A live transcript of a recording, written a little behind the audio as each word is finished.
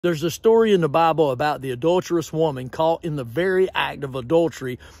There's a story in the Bible about the adulterous woman caught in the very act of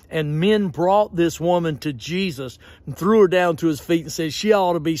adultery, and men brought this woman to Jesus and threw her down to his feet and said she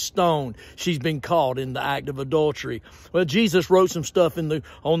ought to be stoned. She's been caught in the act of adultery. Well, Jesus wrote some stuff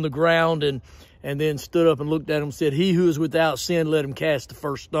on the ground and then stood up and looked at them and said, "He who is without sin, let him cast the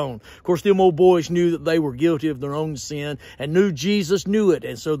first stone." Of course, them old boys knew that they were guilty of their own sin and knew Jesus knew it,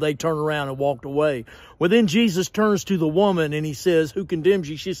 and so they turned around and walked away. Well, then Jesus turns to the woman and he says, "Who condemns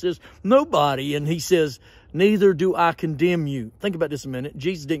you?" She says, "Nobody." And he says, "Neither do I condemn you." Think about this a minute.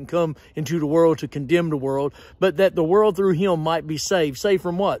 Jesus didn't come into the world to condemn the world, but that the world through him might be saved. Saved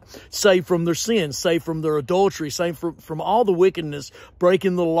from what? Saved from their sins, saved from their adultery, saved from all the wickedness,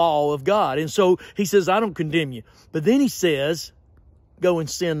 breaking the law of God. And so he says, "I don't condemn you." But then he says, "Go and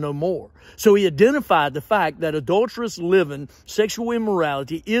sin no more." So he identified the fact that adulterous living, sexual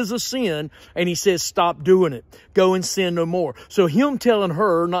immorality is a sin, and he says, stop doing it. Go and sin no more. So him telling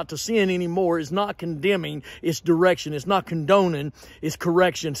her not to sin anymore is not condemning, it's direction. It's not condoning, it's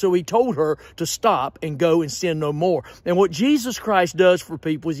correction. So he told her to stop and go and sin no more. And what Jesus Christ does for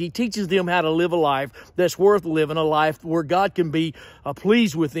people is he teaches them how to live a life that's worth living, a life where God can be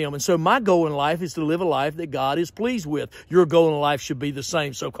pleased with them. And so my goal in life is to live a life that God is pleased with. Your goal in life should be the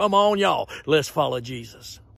same. So come on, y'all. Let's follow Jesus.